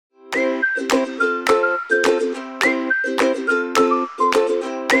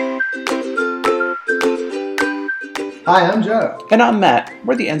Hi, I'm Joe. And I'm Matt.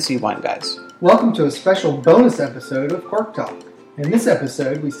 We're the NC Wine Guys. Welcome to a special bonus episode of Cork Talk. In this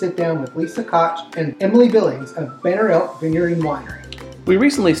episode, we sit down with Lisa Koch and Emily Billings of Banner Elk Vineyard and Winery. We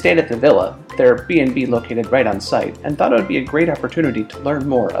recently stayed at the Villa, their B&B located right on site, and thought it would be a great opportunity to learn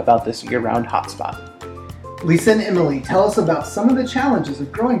more about this year-round hotspot. Lisa and Emily tell us about some of the challenges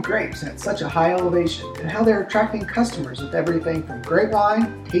of growing grapes at such a high elevation and how they're attracting customers with everything from great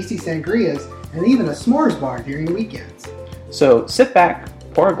wine, tasty sangrias, and even a s'mores bar during the weekends. So sit back,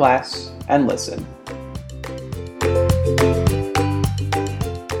 pour a glass, and listen.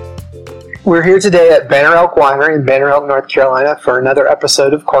 We're here today at Banner Elk Winery in Banner Elk, North Carolina for another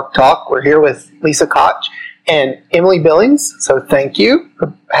episode of Cork Talk. We're here with Lisa Koch and Emily Billings. So thank you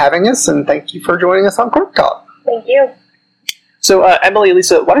for having us and thank you for joining us on Cork Talk. Thank you. So Emily,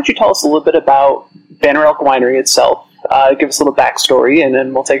 Lisa, why don't you tell us a little bit about Banner Elk Winery itself? Give us a little backstory and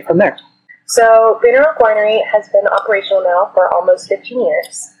then we'll take it from there. So Banner Elk Winery has been operational now for almost 15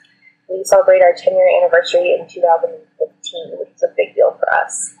 years. We celebrate our 10-year anniversary in 2015, which is a big deal for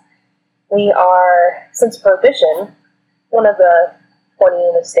us. We are, since Prohibition, one of the 20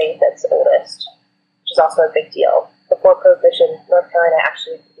 in the state that's oldest, which is also a big deal. Before Prohibition, North Carolina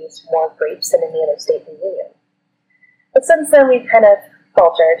actually produced more grapes than any other state in the union. But since then, we've kind of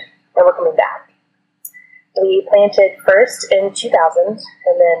faltered, and we're coming back. We planted first in 2000, and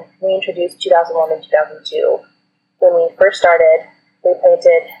then reintroduced 2001 and 2002. When we first started, we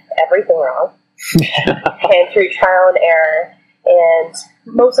planted everything wrong, and through trial and error, and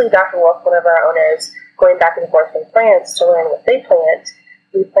mostly Dr. Wolf, one of our owners, going back and forth from France to learn what they plant,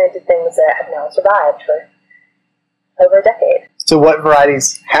 we planted things that have now survived for over a decade. So what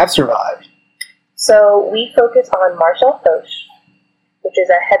varieties have survived? So we focus on Marshall Foch, which is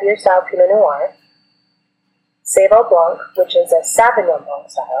a heavier style Pinot Noir, Seyval Blanc, which is a Sauvignon Blanc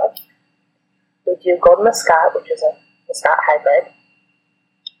style. We do Golden Muscat, which is a Muscat hybrid.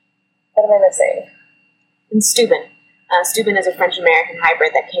 What am I missing? And Steuben. Steuben is a French-American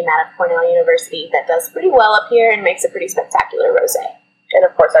hybrid that came out of Cornell University that does pretty well up here and makes a pretty spectacular rosé. And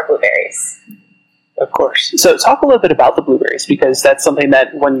of course our blueberries. Of course. So talk a little bit about the blueberries, because that's something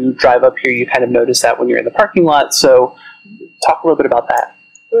that when you drive up here, you kind of notice that when you're in the parking lot. So talk a little bit about that.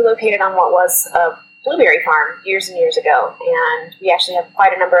 We're located on what was a blueberry farm years and years ago, and we actually have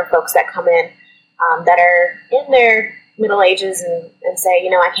quite a number of folks that come in that are in their middle ages and say,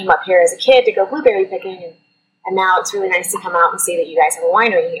 I came up here as a kid to go blueberry picking, and now it's really nice to come out and see that you guys have a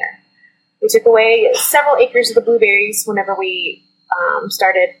winery here. We took away several acres of the blueberries whenever we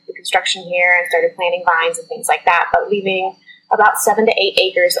started the construction here and started planting vines and things like that, but leaving about 7 to 8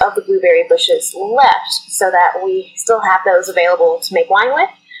 acres of the blueberry bushes left so that we still have those available to make wine with.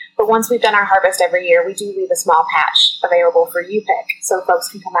 But once we've done our harvest every year, we do leave a small patch available for U-Pick, so folks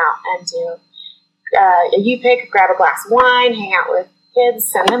can come out and do a U-Pick, grab a glass of wine, hang out with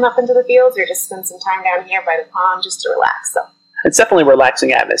kids, send them up into the fields, or just spend some time down here by the pond just to relax. So it's definitely a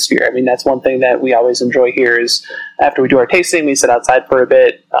relaxing atmosphere. I mean, that's one thing that we always enjoy here is after we do our tasting, we sit outside for a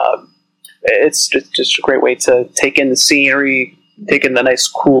bit. It's just a great way to take in the scenery, take in the nice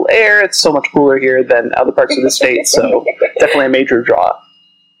cool air. It's so much cooler here than other parts of the state, so definitely a major draw.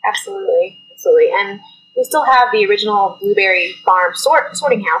 Absolutely. And we still have the original blueberry farm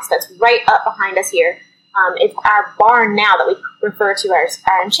sorting house that's right up behind us here. It's our barn now that we refer to as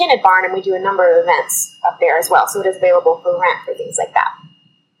our Enchanted Barn, and we do a number of events up there as well. So it is available for rent for things like that.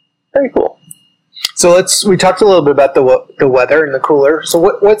 Very cool. So we talked a little bit about the weather and the cooler. So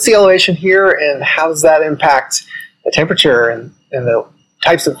what's the elevation here, and how does that impact the temperature and the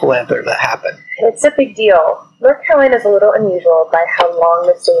types of phyllanthera that happen? It's a big deal. North Carolina is a little unusual by how long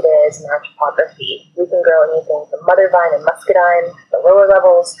the state is in our topography. We can grow anything from mother vine and muscadine at the lower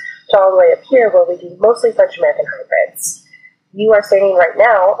levels to all the way up here where we do mostly French American hybrids. You are standing right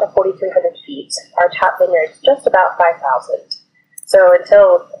now at 4,300 feet. Our top vineyard is just about 5,000. So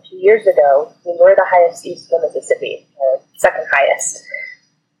until a few years ago, we were the highest east of the Mississippi, second highest.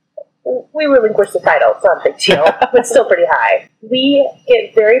 We relinquished the title. It's not a big deal, but still pretty high. We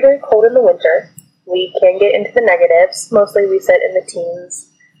get very, very cold in the winter. We can get into the negatives. Mostly we sit in the teens.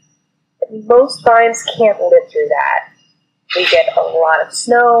 Most vines can't live through that. We get a lot of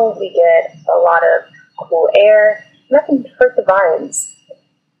snow. We get a lot of cool air. Nothing hurt the vines.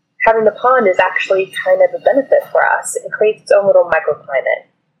 Having the pond is actually kind of a benefit for us. It creates its own little microclimate.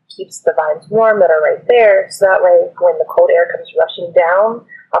 Keeps the vines warm that are right there, so that way when the cold air comes rushing down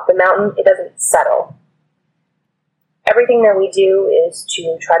off the mountain, it doesn't settle. Everything that we do is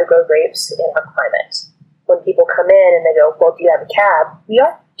to try to grow grapes in our climate. When people come in and they go, well, do you have a cab? We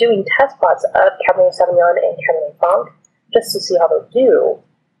are doing test plots of Cabernet Sauvignon and Cabernet Franc just to see how they do,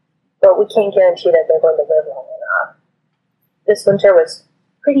 but we can't guarantee that they're going to live long enough. This winter was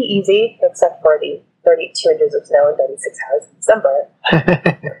pretty easy, except for the 32 inches of snow in 36 hours in December.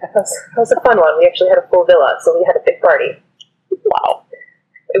 That was a fun one. We actually had a full villa, so we had a big party. Wow.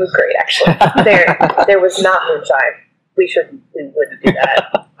 It was great, actually. There was not moonshine. We wouldn't do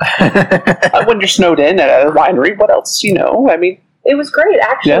that. When you're snowed in at a winery, what else, I mean... It was great,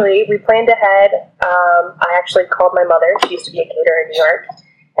 actually. Yeah. We planned ahead. I actually called my mother. She used to be a caterer in New York.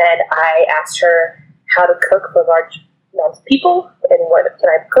 And I asked her how to cook for large amounts of people and what can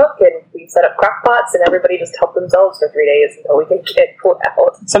I cook. And we set up crock pots, and everybody just helped themselves for 3 days until we could get pulled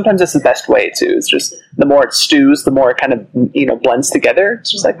out. Sometimes that's the best way, too. It's just the more it stews, the more it kind of, blends together.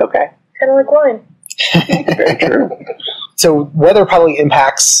 It's just like, okay. Kind of like wine. Very true. So weather probably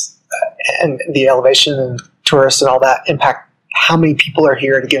impacts, and the elevation and tourists and all that impact how many people are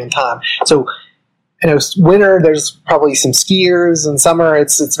here at a given time. So, winter, there's probably some skiers, and summer,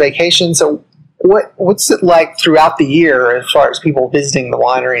 it's vacation. So what's it like throughout the year as far as people visiting the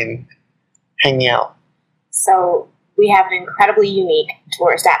winery and hanging out? So we have an incredibly unique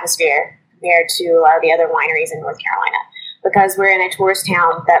tourist atmosphere compared to a lot of the other wineries in North Carolina, because we're in a tourist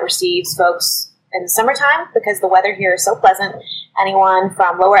town that receives folks in the summertime because the weather here is so pleasant. Anyone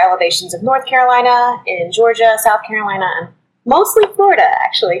from lower elevations of North Carolina, in Georgia, South Carolina, and mostly Florida,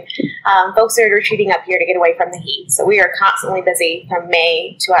 actually. Folks are retreating up here to get away from the heat. So we are constantly busy from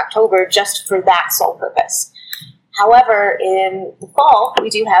May to October just for that sole purpose. However, in the fall, we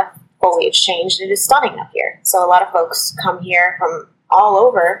do have foliage change, and it is stunning up here. So a lot of folks come here from all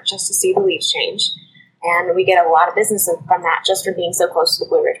over just to see the leaves change. And we get a lot of business from that just from being so close to the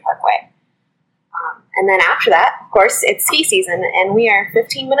Blue Ridge Parkway. And then after that, of course, it's ski season, and we are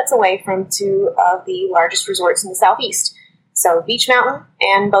 15 minutes away from two of the largest resorts in the Southeast. So Beech Mountain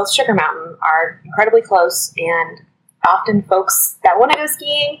and both Sugar Mountain are incredibly close, and often folks that want to go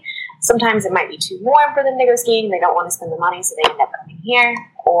skiing, sometimes it might be too warm for them to go skiing. They don't want to spend the money, so they end up coming here.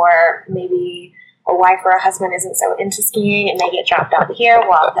 Or maybe a wife or a husband isn't so into skiing, and they get dropped out here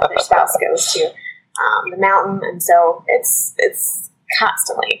while their spouse goes to the mountain. And so it's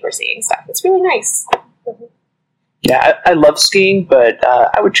constantly we're seeing stuff. It's really nice. Yeah, I love skiing, but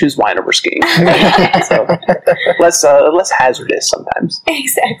I would choose wine over skiing. So less hazardous sometimes.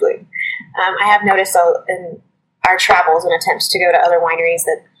 Exactly. I have noticed in our travels and attempts to go to other wineries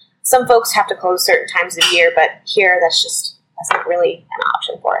that some folks have to close certain times of year, but here that's not really an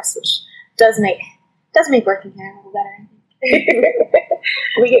option for us, which does make working here a little better.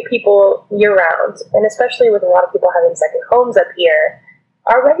 We get people year-round, and especially with a lot of people having second homes up here,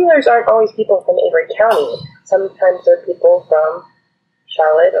 our regulars aren't always people from Avery County. Sometimes they're people from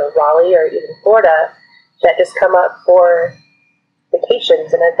Charlotte or Raleigh or even Florida that just come up for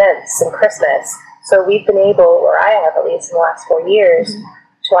vacations and events and Christmas. So we've been able, or I have at least in the last 4 years,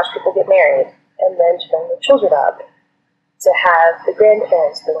 to watch people get married and then to bring their children up, to have the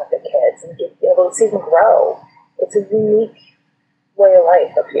grandparents bring up their kids and be able to see them grow. It's a unique way of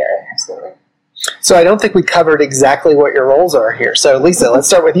life up here. Absolutely. So I don't think we covered exactly what your roles are here. So Lisa, let's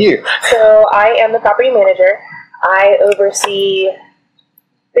start with you. So I am the property manager. I oversee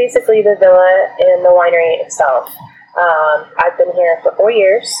basically the villa and the winery itself. I've been here for 4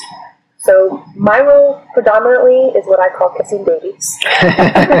 years. So my role predominantly is what I call kissing babies.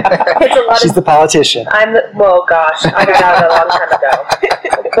 She's the politician. I got out a long time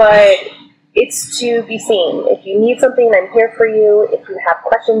ago. But it's to be seen. If you need something, I'm here for you. If you have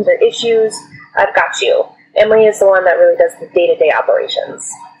questions or issues, I've got you. Emily is the one that really does the day-to-day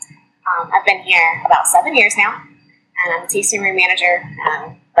operations. I've been here about 7 years now, and I'm the tasting room manager.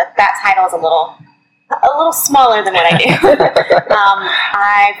 But that title is a little smaller than what I do.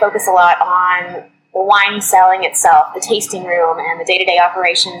 I focus a lot on the wine selling itself, the tasting room, and the day-to-day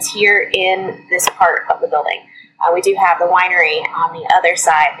operations here in this part of the building. We do have the winery on the other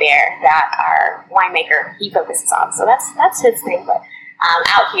side there that our winemaker, he focuses on. So that's his thing. But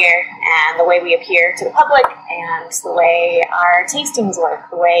out here, and the way we appear to the public, and the way our tastings work,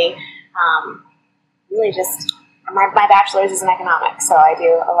 the way really just my bachelor's is in economics, so I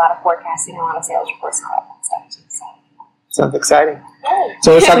do a lot of forecasting, a lot of sales reports, and all that stuff too. So. Sounds exciting.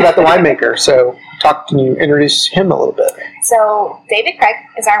 So let's talk about the winemaker. So can you introduce him a little bit? So David Craig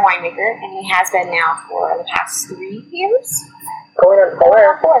is our winemaker, and he has been now for the past 3 years. Going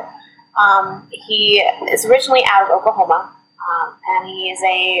on 4. He is originally out of Oklahoma, and he is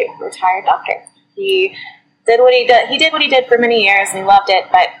a retired doctor. He did what he did. He did what he did for many years, and he loved it.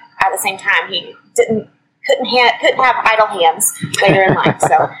 But at the same time, he couldn't have idle hands later in life.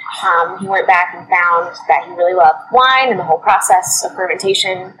 So he went back and found that he really loved wine and the whole process of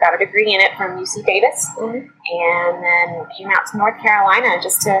fermentation. Got a degree in it from UC Davis, and then came out to North Carolina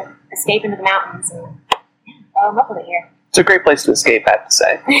just to escape into the mountains and fell in love with it here. It's a great place to escape, I have to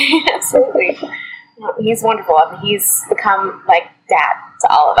say. Absolutely. He's wonderful. I mean, he's become like dad to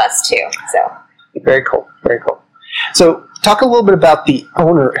all of us too. So Very cool. Very cool. So talk a little bit about the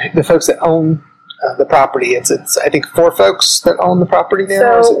folks that own the property. It's I think 4 folks that own the property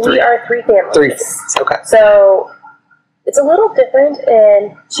now. Or is it 3? We are 3 families. 3. Okay. So it's a little different,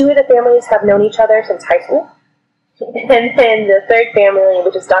 and 2 of the families have known each other since high school. And then the 3rd family,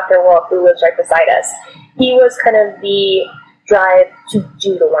 which is Dr. Wolf, who lives right beside us, he was kind of the drive to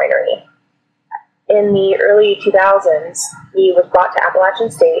do the winery. In the early 2000s, he was brought to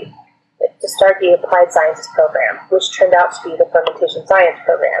Appalachian State to start the Applied Sciences program, which turned out to be the Fermentation Science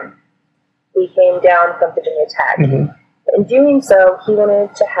program. He came down from Virginia Tech. Mm-hmm. In doing so, he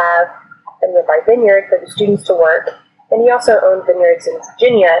wanted to have a nearby vineyard for the students to work, and he also owned vineyards in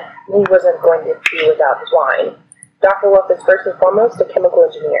Virginia, and he wasn't going to be without his wine. Dr. Wolf is first and foremost a chemical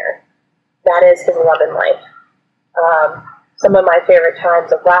engineer. That is his love in life. Some of my favorite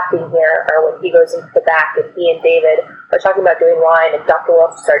times of laughing here are when he goes into the back and he and David are talking about doing wine, and Dr.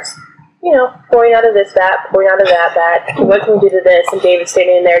 Wolf starts, pouring out of this vat, pouring out of that vat, and what can we do to this? And David's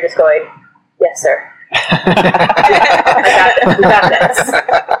standing there just going, yes, sir. We got this.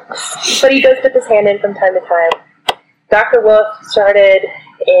 But he does put his hand in from time to time. Dr. Wolf started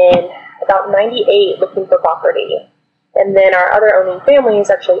in about 98 looking for property. And then our other owning families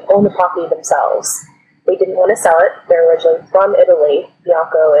actually own the property themselves. They didn't want to sell it. They're originally from Italy.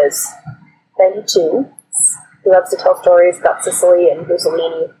 Bianco is 92. He loves to tell stories about Sicily and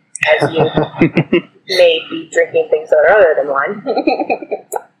Mussolini, as you may be drinking things that are other than wine.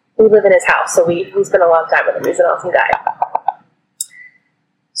 We live in his house, so we spend a long time with him. He's an awesome guy.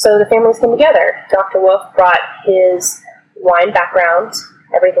 So the families came together. Dr. Wolf brought his wine background,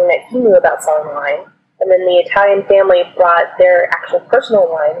 everything that he knew about selling wine, and then the Italian family brought their actual personal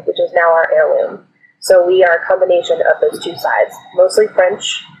wine, which is now our heirloom. So we are a combination of those 2 sides, mostly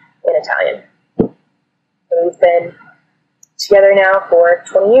French and Italian. So we've been together now for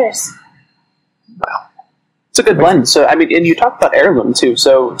 20 years. Wow. It's a good blend. So, and you talked about heirloom too.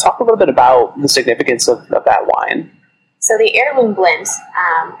 So talk a little bit about the significance of that wine. So the heirloom blend,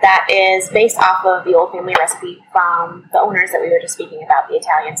 that is based off of the old family recipe from the owners that we were just speaking about, the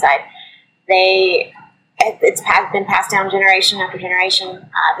Italian side. It's been passed down generation after generation.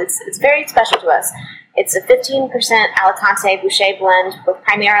 It's very special to us. It's a 15% Alicante Boucher blend with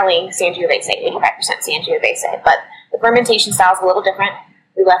primarily Sangiovese, 85% Sangiovese. But the fermentation style is a little different.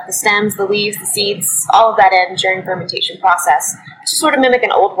 We left the stems, the leaves, the seeds, all of that in during fermentation process to sort of mimic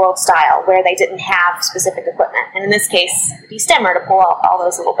an old world style where they didn't have specific equipment. And in this case, the stemmer to pull out all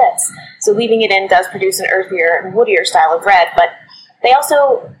those little bits. So leaving it in does produce an earthier and woodier style of red, but they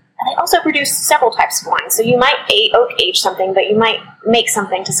also produce several types of wine. So you might oak age something, but you might make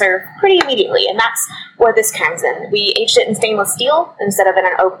something to serve pretty immediately, and that's where this comes in. We aged it in stainless steel instead of in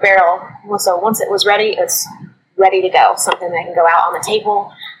an oak barrel. So once it was ready, it's ready to go. Something that can go out on the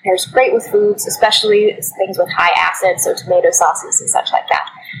table. Pairs great with foods, especially things with high acid, so tomato sauces and such like that.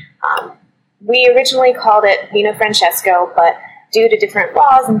 We originally called it Vino Francesco, but due to different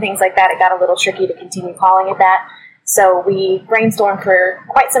laws and things like that, it got a little tricky to continue calling it that. So we brainstormed for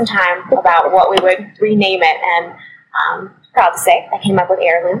quite some time about what we would rename it, and proud to say I came up with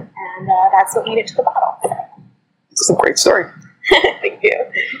heirloom, and that's what made it to the bottle. It's a great story. Thank you.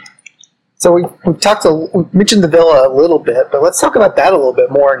 So we mentioned the villa a little bit, but let's talk about that a little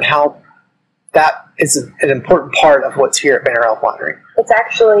bit more and how that is an important part of what's here at Banner Elk Winery. It's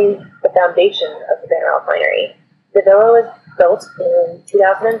actually the foundation of the Banner Elk Winery. The villa was built in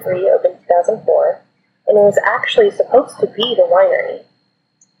 2003, opened 2004, and it was actually supposed to be the winery.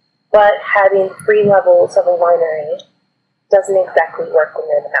 But having 3 levels of a winery doesn't exactly work when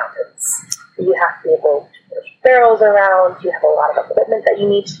you're in the mountains. You have to be able to push barrels around, you have a lot of equipment that you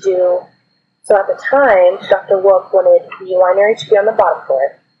need to do. So at the time, Dr. Wolf wanted the winery to be on the bottom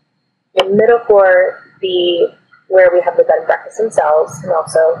floor, the middle floor be where we have the bed and breakfast themselves, and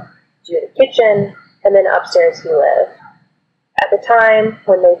also do the kitchen, and then upstairs we live. At the time,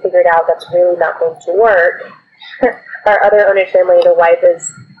 when they figured out that's really not going to work, our other owner's family, the wife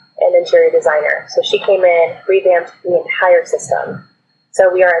is an interior designer, so she came in, revamped the entire system.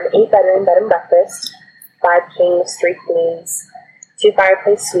 So we are an 8-bedroom bed and breakfast, 5 kings, 3 queens, 2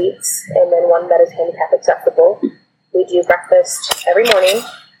 fireplace suites, and then 1 that is handicap accessible. We do breakfast every morning.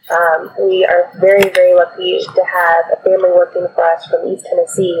 We are very, very lucky to have a family working for us from East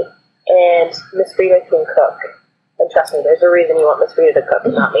Tennessee, and Miss Frida can cook. And trust me, there's a reason you want Miss Frida to cook,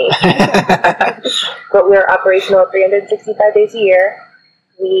 not me. But we're operational 365 days a year.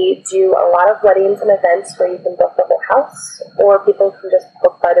 We do a lot of weddings and events where you can book the whole house, or people can just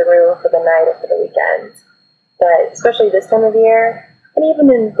book by the room for the night or for the weekend. but especially this time of year, and even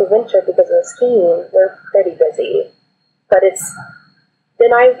in the winter because of the skiing, we're pretty busy. But it's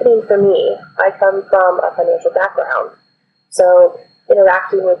been eye-opening for me. I come from a financial background, so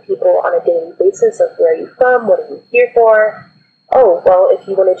interacting with people on a daily basis of where are you from, what are you here for? Oh, well, if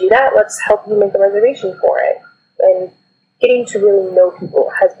you want to do that, let's help you make a reservation for it. And getting to really know people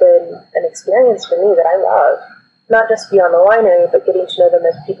has been an experience for me that I love. Not just beyond the winery, but getting to know them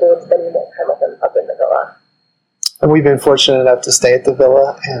as people and spending more time with them up in the villa. And we've been fortunate enough to stay at the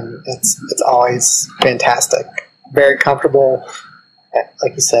villa, and it's always fantastic. Very comfortable.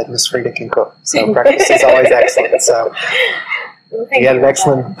 Like you said, Miss Frida can cook, so breakfast is always excellent. So we had an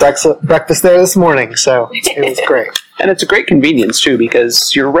excellent breakfast there this morning, so it was great. And it's a great convenience, too,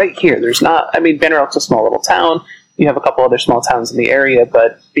 because you're right here. Banner Elk's a small little town. You have a couple other small towns in the area,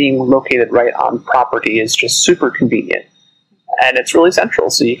 but being located right on property is just super convenient. And it's really central,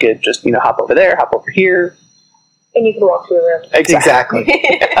 so you could just, hop over there, hop over here. And you can walk to your room. Exactly.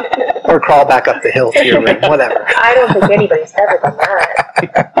 Or crawl back up the hill to your room, whatever. I don't think anybody's ever done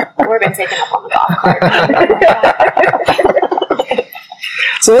that. Or been taken up on the golf cart.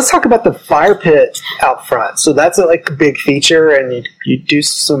 So let's talk about the fire pit out front. So that's a big feature, and you do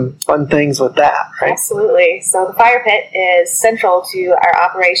some fun things with that, right? Absolutely. So the fire pit is central to our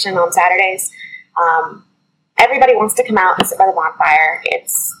operation on Saturdays. Everybody wants to come out and sit by the bonfire.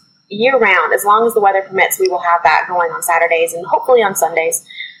 It's year-round. As long as the weather permits, we will have that going on Saturdays and hopefully on Sundays.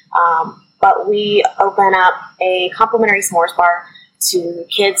 But we open up a complimentary s'mores bar to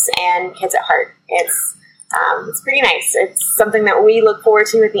kids and kids at heart. It's pretty nice. It's something that we look forward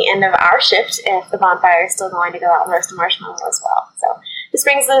to at the end of our shift if the bonfire is still going to go out and roast a marshmallow as well. So this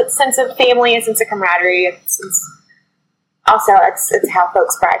brings a sense of family, a sense of camaraderie. It's how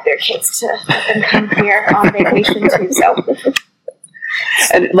folks bribe their kids to let them come here on vacation too. So.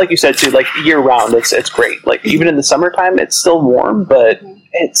 And like you said too, year round, it's great. Even in the summertime, it's still warm, but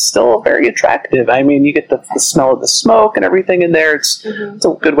it's still very attractive. You get the smell of the smoke and everything in there. It's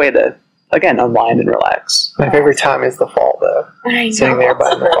a good way to, again, unwind and relax. My favorite time is the fall, though. Sitting there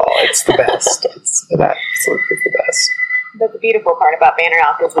by the fall, it's the best. It's absolutely the best. But the beautiful part about Banner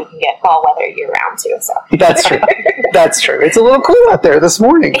Elk is we can get fall weather year round too. So that's true. That's true. It's a little cool out there this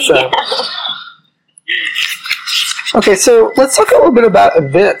morning. So. Yeah. Okay, so let's talk a little bit about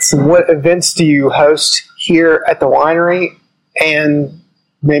events. And what events do you host here at the winery, and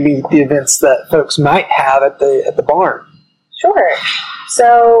maybe the events that folks might have at the barn? Sure.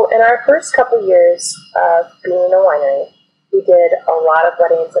 So in our first couple years of being in a winery, we did a lot of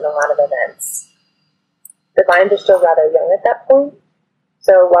weddings and a lot of events. The vines are still rather young at that point,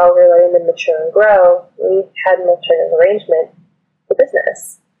 so while we were letting them mature and grow, we had an alternative arrangement for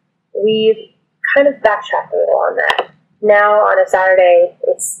business. We've kind of backtracked a little on that. Now, on a Saturday,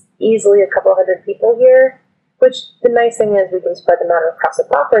 it's easily a couple hundred people here, which the nice thing is we can spread them out across the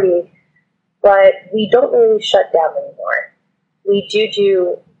property, but we don't really shut down anymore. We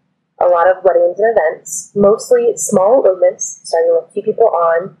do a lot of weddings and events, mostly small movements, starting with a few people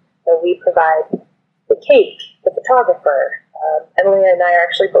on, and we provide the cake, the photographer. Emily and I are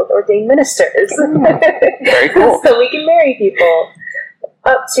actually both ordained ministers. Very cool. So we can marry people.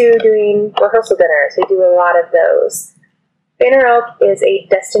 Up to doing rehearsal dinners. We do a lot of those. Banner Elk is a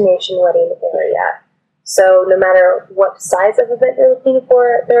destination wedding area. So no matter what size of event you're looking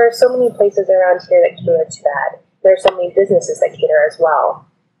for, there are so many places around here that cater to that. There are so many businesses that cater as well,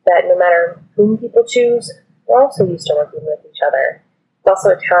 that no matter whom people choose, we're also used to working with each other. It's also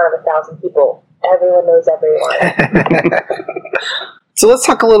a town of 1,000 people. Everyone knows everyone. So let's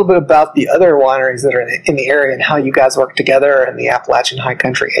talk a little bit about the other wineries that are in the area and how you guys work together and the Appalachian High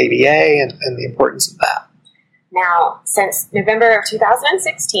Country AVA and the importance of that. Now, since November of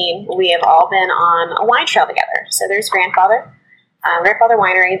 2016, we have all been on a wine trail together. So there's Grandfather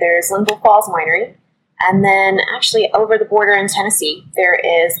Winery, there's Linville Falls Winery, and then actually over the border in Tennessee, there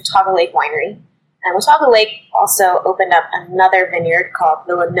is Watauga Lake Winery. And Watauga Lake also opened up another vineyard called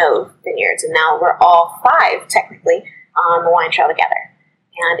Villanova Vineyards, and now we're all 5, technically, on the wine trail together.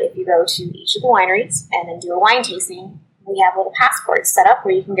 And if you go to each of the wineries and then do a wine tasting, we have little passports set up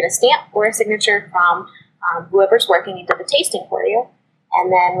where you can get a stamp or a signature from whoever's working and did the tasting for you.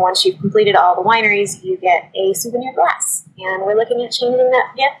 And then once you've completed all the wineries, you get a souvenir glass. And we're looking at changing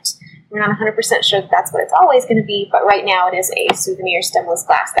that gift. We're not 100% sure that's what it's always going to be, but right now it is a souvenir stemless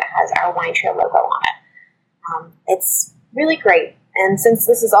glass that has our wine trail logo on it. It's really great. And since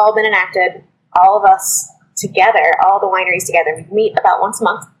this has all been enacted, all of us together, all the wineries together, we meet about once a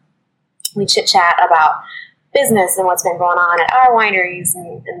month. We chit-chat about business and what's been going on at our wineries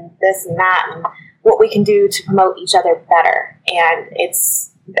and this and that and what we can do to promote each other better. And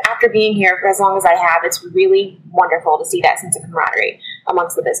it's after being here for as long as I have, it's really wonderful to see that sense of camaraderie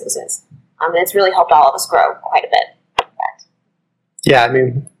amongst the businesses. And it's really helped all of us grow quite a bit. Yeah, I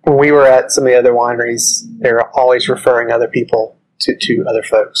mean, when we were at some of the other wineries, they're always referring other people to other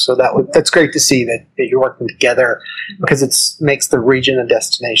folks. So that's great to see that you're working together, because it makes the region a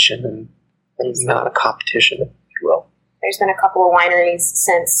destination and not a competition, if you will. There's been a couple of wineries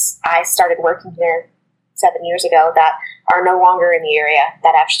since I started working here 7 years ago that are no longer in the area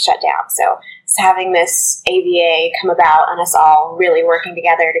that have shut down. So it's having this AVA come about and us all really working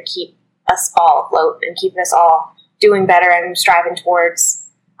together to keep us all afloat and keep us all doing better and striving towards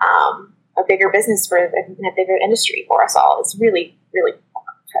a bigger business for a bigger industry for us all. It's really, really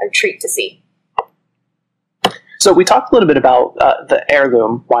a treat to see. So we talked a little bit about the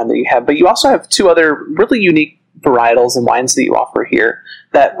heirloom wine that you have, but you also have two other really unique varietals and wines that you offer here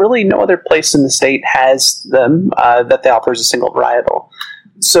that really no other place in the state has them, that they offer as a single varietal.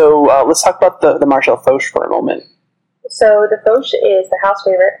 So let's talk about the Marcel Foch for a moment. So the Foch is the house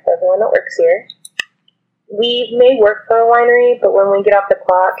favorite for everyone that works here. We may work for a winery, but when we get off the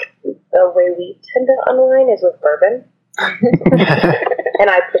clock, the way we tend to unwind is with bourbon.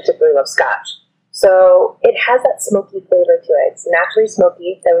 And I particularly love Scotch. So it has that smoky flavor to it. It's naturally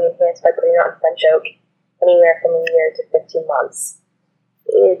smoky that we enhance by putting it on French oak, anywhere from a year to 15 months.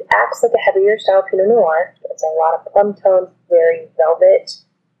 It acts like a heavier style Pinot Noir. It's a lot of plum tones, very velvet,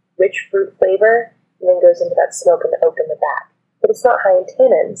 rich fruit flavor, and then goes into that smoke and the oak in the back. But it's not high in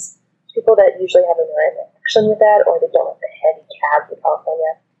tannins. People that usually have a reaction with that, or they don't have the heavy cabs in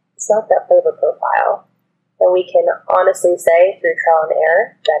California, it's not that flavor profile. And we can honestly say, through trial and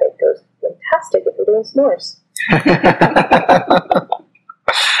error, that it goes fantastic if you're doing s'mores.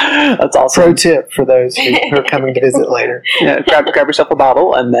 That's awesome. Pro tip for those who are coming to visit later. Yeah, grab yourself a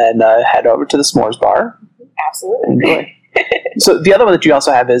bottle and then head over to the s'mores bar. Absolutely. Enjoy. So the other one that you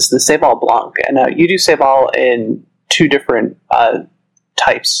also have is the Céval Blanc, and you do Céval in two different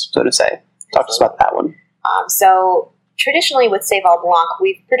types, so to say. Talk to us about that one. So traditionally with Céval Blanc,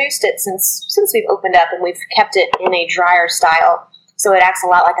 we've produced it since we've opened up, and we've kept it in a drier style. So it acts a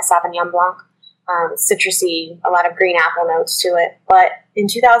lot like a Sauvignon Blanc, citrusy, a lot of green apple notes to it. But in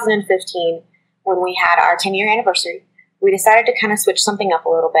 2015, when we had our 10-year anniversary, we decided to kind of switch something up a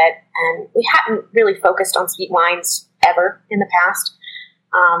little bit. And we hadn't really focused on sweet wines ever in the past.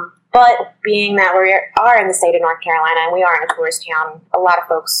 But being that we are in the state of North Carolina and we are in a tourist town, a lot of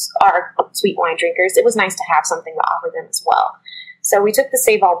folks are sweet wine drinkers. It was nice to have something to offer them as well. So we took the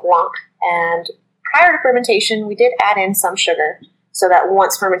Céval Blanc, and prior to fermentation, we did add in some sugar so that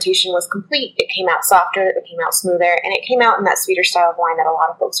once fermentation was complete, it came out softer, it came out smoother, and it came out in that sweeter style of wine that a lot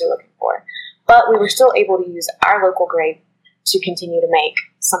of folks are looking for. But we were still able to use our local grape to continue to make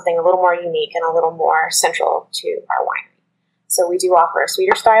something a little more unique and a little more central to our winery. So we do offer a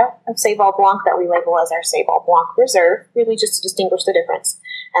sweeter style of Céval Blanc that we label as our Céval Blanc Reserve, really just to distinguish the difference.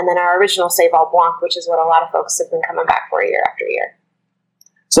 And then our original Céval Blanc, which is what a lot of folks have been coming back for year after year.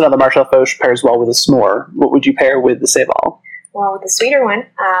 So now the Marcel Foch pairs well with a s'more. What would you pair with the Céval? Well, with the sweeter one,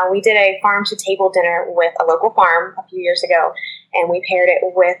 we did a farm-to-table dinner with a local farm a few years ago, and we paired it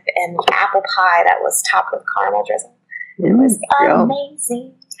with an apple pie that was topped with caramel drizzle. It was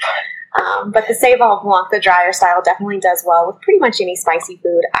amazing. But the Céval Blanc, the drier style, definitely does well with pretty much any spicy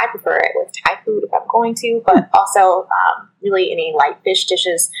food. I prefer it with Thai food if I'm going to, but also really any light fish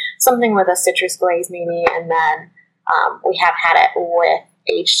dishes, something with a citrus glaze maybe, and then we have had it with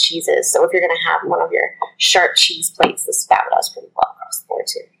aged cheeses. So if you're going to have one of your sharp cheese plates, that does pretty well across the board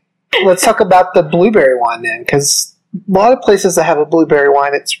too. Let's talk about the blueberry wine then, because a lot of places that have a blueberry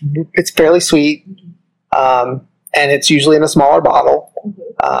wine, it's fairly sweet, and it's usually in a smaller bottle.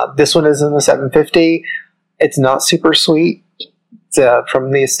 Mm-hmm. This one is in the 750. It's not super sweet. It's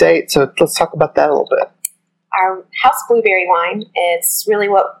from the estate, so let's talk about that a little bit. Our house blueberry wine, it's really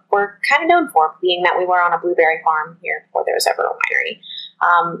what we're kind of known for, being that we were on a blueberry farm here before there was ever a winery.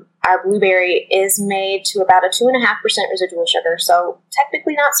 Our blueberry is made to about a 2.5% residual sugar, so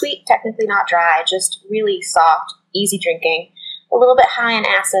technically not sweet, technically not dry, just really soft, easy drinking, a little bit high in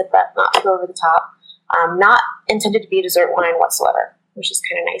acid, but not too over the top. Not intended to be a dessert wine whatsoever, which is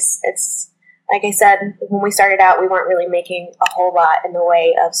kind of nice. It's, like I said, when we started out, we weren't really making a whole lot in the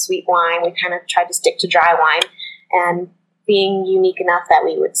way of sweet wine. We kind of tried to stick to dry wine, and being unique enough that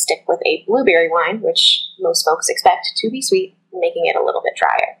we would stick with a blueberry wine, which most folks expect to be sweet, making it a little bit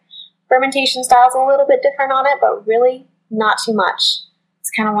drier. Fermentation style is a little bit different on it, but really not too much. It's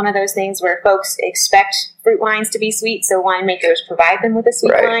kind of one of those things where folks expect fruit wines to be sweet, so winemakers provide them with a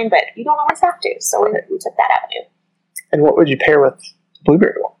sweet wine, but you don't always have to, so we took that avenue. And what would you pair with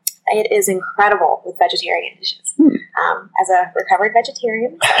blueberry wine? it is incredible with vegetarian dishes. As a recovered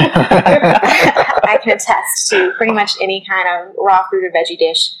vegetarian, I can attest to pretty much any kind of raw fruit or veggie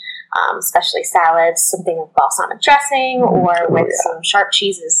dish, especially salads, something with balsamic dressing or with some sharp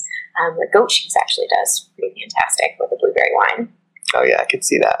cheeses. The goat cheese actually does pretty fantastic with the blueberry wine. Oh yeah, I could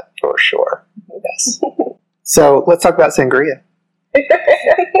see that for sure. Yes. So let's talk about sangria.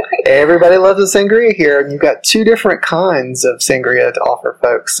 Everybody loves a sangria here, and you've got 2 different kinds of sangria to offer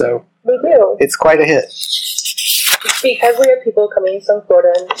folks, so We do. it's quite a hit. Because we have people coming from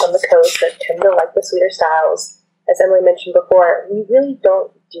Florida and from the coast that tend to like the sweeter styles, as Emily mentioned before, we really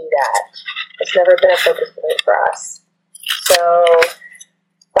don't do that. It's never been a focus point for us. So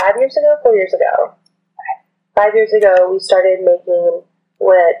 5 years ago, 4 years ago, 5 years ago, we started making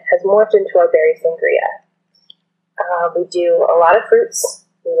what has morphed into our berry sangria. We do a lot of fruits.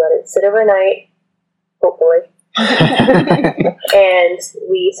 We let it sit overnight, hopefully. And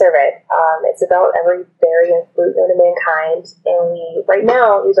we serve it. It's about every berry and fruit known to mankind. And we, right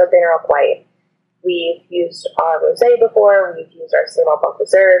now, use our Banner Oak White. We've used our Rosé before. We've used our Saint Blanc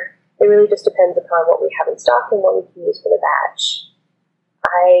Reserve. It really just depends upon what we have in stock and what we can use for the batch.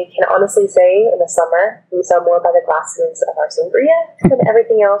 I can honestly say in the summer, we sell more by the glasses of our sangria than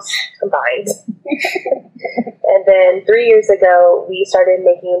everything else combined. And then 3 years ago, we started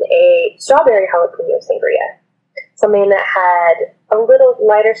making a strawberry jalapeno sangria. Something that had a little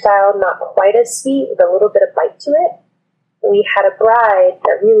lighter style, not quite as sweet, with a little bit of bite to it. We had a bride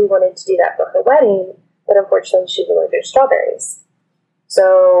that really wanted to do that for her wedding, but unfortunately she was allergic to strawberries.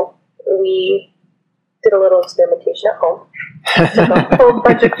 So we did a little experimentation at home. Took a whole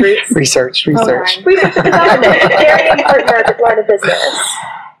bunch of fruits. Research. Research and development. Very important line of business.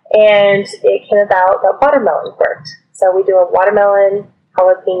 And it came about that watermelon worked. So we do a watermelon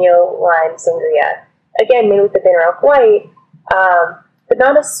jalapeno lime sangria. Again, made with the Banner Oak White, but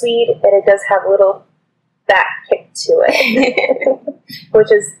not as sweet, and it does have a little fat kick to it, which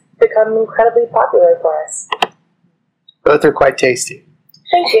has become incredibly popular for us. Both are quite tasty.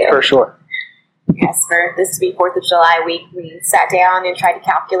 Thank you. For sure. Yes, for this to be 4th of July week, we sat down and tried to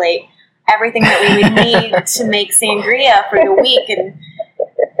calculate everything that we would need to make sangria for the week, and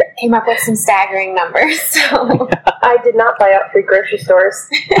came up with some staggering numbers. So I did not buy out 3 grocery stores.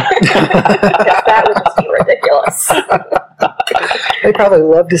 That would just be ridiculous. They probably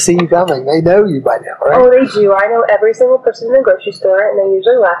love to see you coming. They know you by now, right? Oh, they do. I know every single person in the grocery store, and they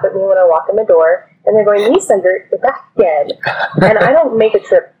usually laugh at me when I walk in the door, and they're going, Lisa, you're back again. And I don't make a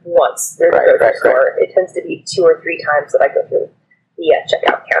trip once through the grocery store. It tends to be 2 or 3 times that I go through the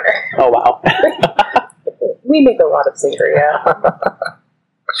checkout counter. Oh, wow. We make a lot of sangria.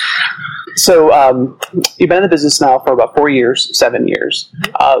 So you've been in the business now for about 7 years.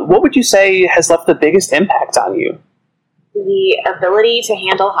 What would you say has left the biggest impact on you? The ability to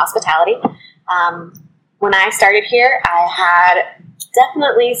handle hospitality. When I started here, I had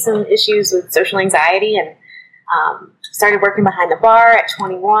definitely some issues with social anxiety, and started working behind the bar at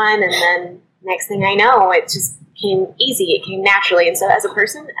 21, and then next thing I know, it just came easy. It came naturally. And so as a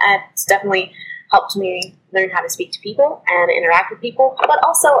person, it's definitely helped me learn how to speak to people and interact with people, but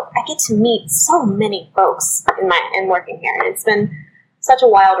also I get to meet so many folks in working here, and it's been such a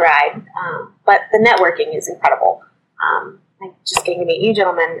wild ride, but the networking is incredible. Like just getting to meet you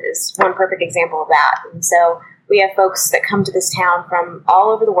gentlemen is one perfect example of that. And so we have folks that come to this town from all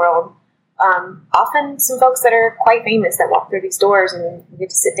over the world, often some folks that are quite famous that walk through these doors, and you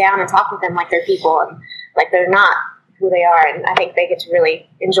get to sit down and talk with them like they're people and like they're not who they are, and I think they get to really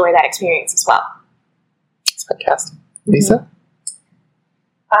enjoy that experience as well. It's fantastic. Lisa?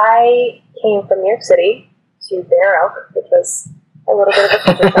 I came from New York City to Banner Oak, which was a little bit of a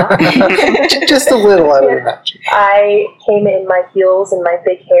culture shock. Just a little, I would imagine. I came in my heels and my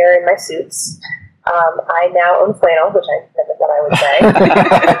big hair and my suits. I now own flannel, which I never thought I would say.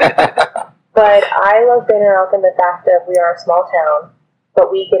 But I love Banner Oak in the fact that we are a small town,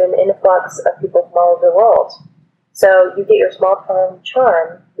 but we get an influx of people from all over the world. So you get your small town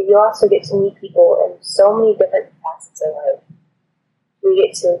charm, but you also get to meet people in so many different facets of life. We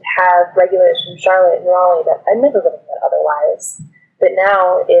get to have regulars from Charlotte and Raleigh that I never would have met otherwise. But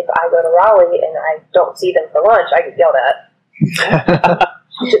now, if I go to Raleigh and I don't see them for lunch, I get yelled at.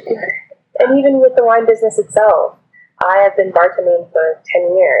 And even with the wine business itself, I have been bartending for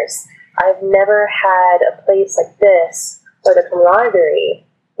 10 years. I've never had a place like this, or the camaraderie,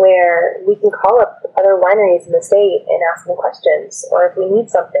 where we can call up other wineries in the state and ask them questions, or if we need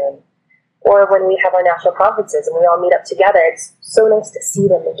something, or when we have our national conferences and we all meet up together, it's so nice to see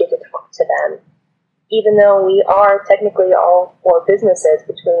them and get to talk to them. Even though we are technically all 4 businesses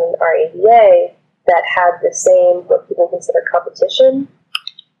between our ABA that have the same, what people consider competition,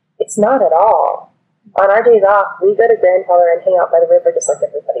 It's not at all. On our days off, we go to Grandfather and hang out by the river just like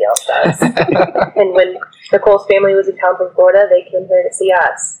everybody else does. And when Nicole's family was in town from Florida, they came here to see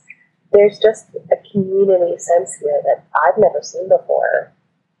us. There's just a community sense here that I've never seen before.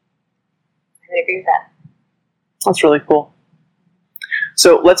 I agree with that. That's really cool.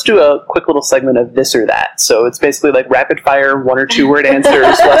 So let's do a quick little segment of this or that. So it's basically like rapid fire, 1 or 2 word answers.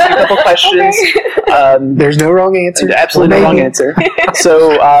 We'll ask you a couple questions. Okay. There's no wrong answer. Absolutely no wrong answer.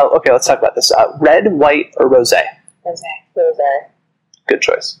 So, okay, let's talk about this. Red, white, or rosé? Rosé. Good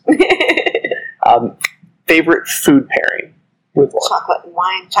choice. Favorite food pairing with what? Chocolate and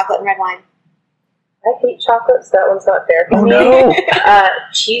wine. Chocolate and red wine. I hate chocolate, so that one's not fair for me. No.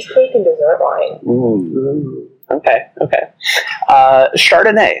 Cheesecake and dessert wine. Ooh. Okay.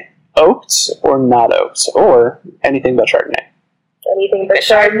 Chardonnay, oaked or not oaked, or anything but Chardonnay? Anything but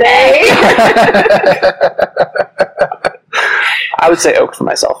Chardonnay. I would say oaked for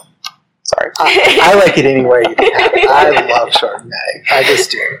myself. Sorry. I like it anywhere you can have it. I love Chardonnay. I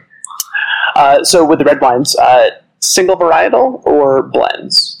just do. So with the red wines, single varietal or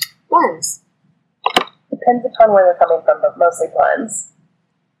blends? Blends. Depends upon where they're coming from, but mostly blends.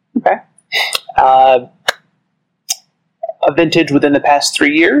 Okay. A vintage within the past 3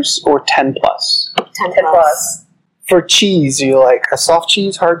 years or 10 plus? 10 10 plus. For cheese, you like a soft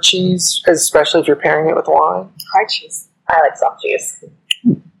cheese, hard cheese, especially if you're pairing it with wine? Hard cheese. I like soft cheese.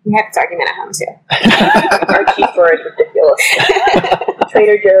 We have this argument at home, too. Hard cheese store is ridiculous.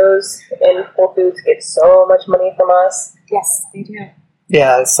 Trader Joe's and Whole Foods get so much money from us. Yes, they do.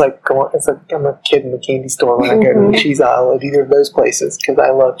 Yeah, it's like I'm a kid in the candy store when I go to the cheese aisle at either of those places because I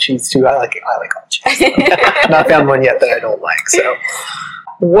love cheese too. I like all cheese. Not found one yet that I don't like. So,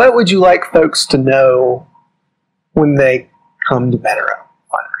 what would you like folks to know when they come to Banner Oak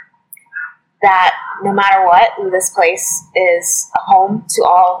Winery? That no matter what, this place is a home to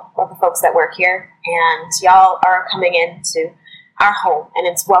all of the folks that work here, and y'all are coming into our home, and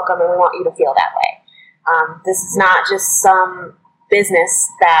it's welcome, and we want you to feel that way. This is not just some business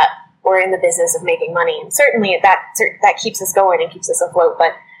that we're in the business of making money, and certainly that keeps us going and keeps us afloat,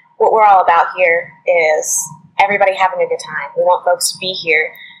 but what we're all about here is everybody having a good time. We want folks to be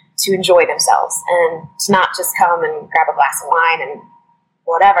here to enjoy themselves and to not just come and grab a glass of wine and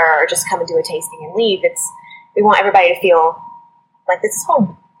whatever, or just come and do a tasting and leave. We want everybody to feel like this is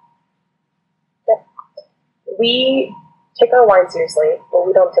home. We take our wine seriously, but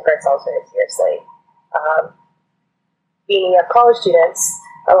we don't take ourselves very seriously. Being college students,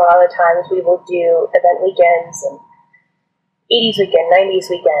 a lot of the times we will do event weekends and 80s weekend, 90s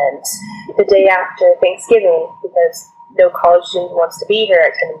weekend, the day after Thanksgiving, because no college student wants to be here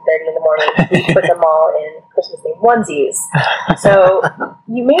at 10:30 in the morning. We put them all in Christmas-themed onesies. So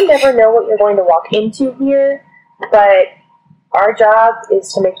you may never know what you're going to walk into here, but our job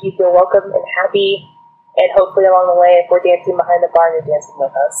is to make you feel welcome and happy, and hopefully along the way, if we're dancing behind the bar, you're dancing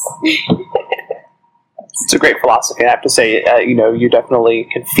with us. It's a great philosophy. I have to say, you definitely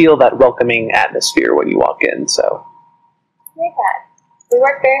can feel that welcoming atmosphere when you walk in. So, like that. We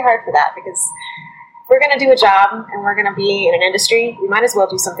work very hard for that because if we're going to do a job and we're going to be in an industry, we might as well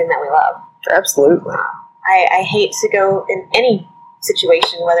do something that we love. Absolutely. I hate to go in any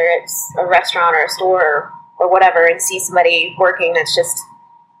situation, whether it's a restaurant or a store or whatever, and see somebody working that's just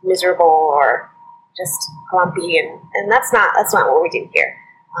miserable or just grumpy, and that's not what we do here.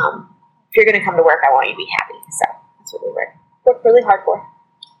 If you're going to come to work, I want you to be happy. So that's what we work really hard for.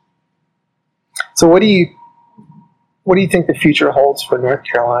 So what do you think the future holds for North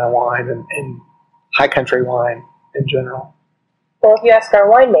Carolina wine and high country wine in general? Well, if you ask our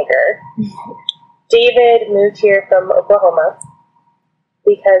winemaker, David moved here from Oklahoma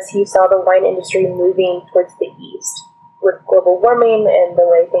because he saw the wine industry moving towards the east with global warming and the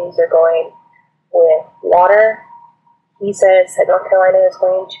way things are going with water. He says that North Carolina is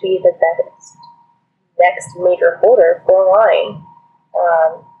going to be the next major holder for wine.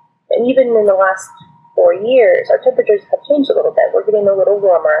 And even in the last 4 years, our temperatures have changed a little bit. We're getting a little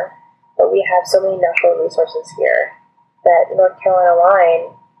warmer, but we have so many natural resources here that North Carolina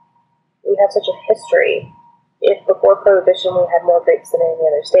wine, we have such a history. If before Prohibition we had more grapes than any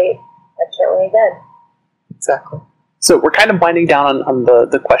other state, I can't wait again. Exactly. So we're kind of winding down on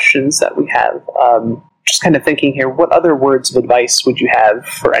the questions that we have. Just kind of thinking here, what other words of advice would you have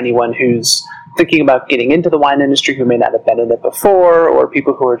for anyone who's thinking about getting into the wine industry who may not have been in it before, or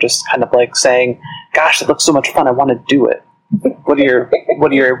people who are just kind of like saying, gosh, it looks so much fun, I want to do it. What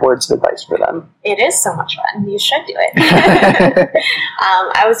are your words of advice for them? It is so much fun. You should do it.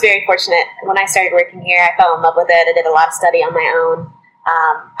 I was very fortunate. When I started working here, I fell in love with it. I did a lot of study on my own.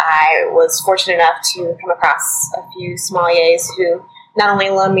 I was fortunate enough to come across a few sommeliers who not only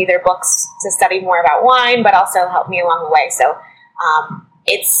loan me their books to study more about wine, but also help me along the way. So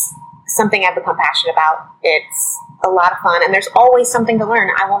it's something I've become passionate about. It's a lot of fun, and there's always something to learn.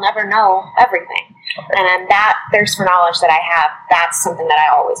 I will never know everything. And that thirst for knowledge that I have, that's something that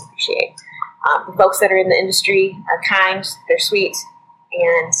I always appreciate. The folks that are in the industry are kind, they're sweet,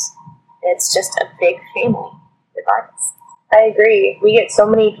 and it's just a big family, regardless. I agree. We get so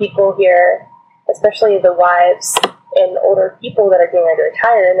many people here, especially the wives and older people that are getting ready to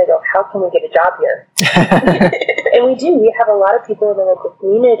retire, and they go, how can we get a job here? And we do. We have a lot of people in the local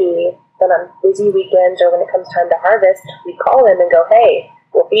community that on busy weekends or when it comes time to harvest, we call them and go, hey,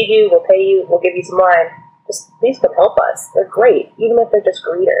 we'll feed you, we'll pay you, we'll give you some wine. Just please come help us. They're great. Even if they're just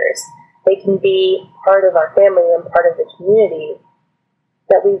greeters, they can be part of our family and part of the community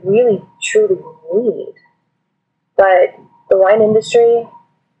that we really, truly need. But the wine industry,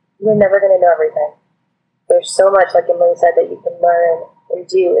 you're never going to know everything. There's so much, like Emily said, that you can learn and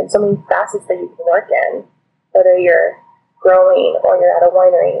do, and so many facets that you can work in, whether you're growing or you're at a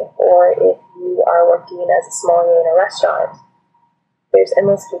winery, or if you are working as a sommelier in a restaurant. There's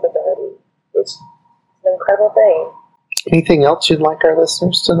endless capability. It's an incredible thing. Anything else you'd like our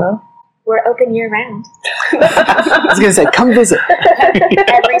listeners to know? We're open year-round. I was going to say, come visit.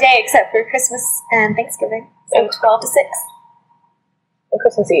 Every day except for Christmas and Thanksgiving. So 12 to 6. And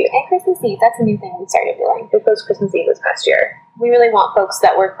Christmas Eve. And Christmas Eve. That's a new thing we started doing. We closed Christmas Eve this past year. We really want folks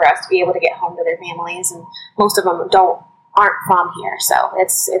that work for us to be able to get home to their families, and most of them aren't from here. So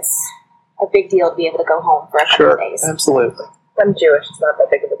it's a big deal to be able to go home for a couple of days. Absolutely. I'm Jewish. It's not that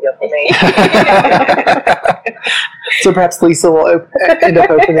big of a deal for me. So perhaps Lisa will end up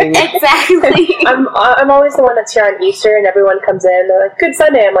opening. Exactly. I'm always the one that's here on Easter, and everyone comes in. They're like, "Good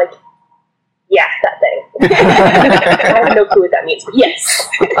Sunday." I'm like, "Yeah, that thing." I have no clue what that means, but yes,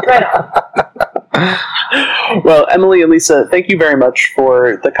 right on. Well, Emily and Lisa, thank you very much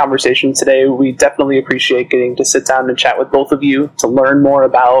for the conversation today. We definitely appreciate getting to sit down and chat with both of you to learn more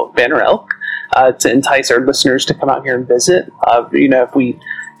about Banner Elk, to entice our listeners to come out here and visit. If we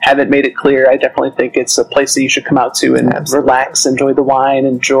haven't made it clear, I definitely think it's a place that you should come out to and relax, enjoy the wine,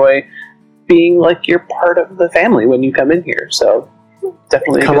 enjoy being like you're part of the family when you come in here. So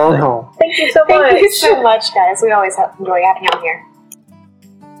definitely come on home. Thank you so much. Thank you so much, guys. We always enjoy having you here.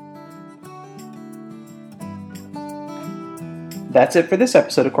 That's it for this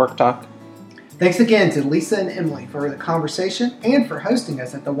episode of Cork Talk. Thanks again to Lisa and Emily for the conversation and for hosting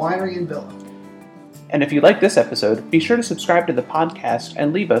us at the winery in Billings. And if you like this episode, be sure to subscribe to the podcast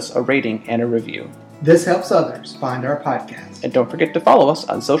and leave us a rating and a review. This helps others find our podcast. And don't forget to follow us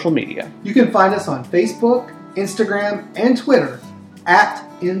on social media. You can find us on Facebook, Instagram, and Twitter at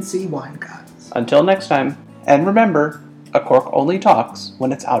NC Wine Gods. Until next time, and remember, a cork only talks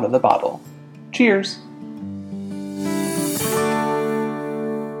when it's out of the bottle. Cheers!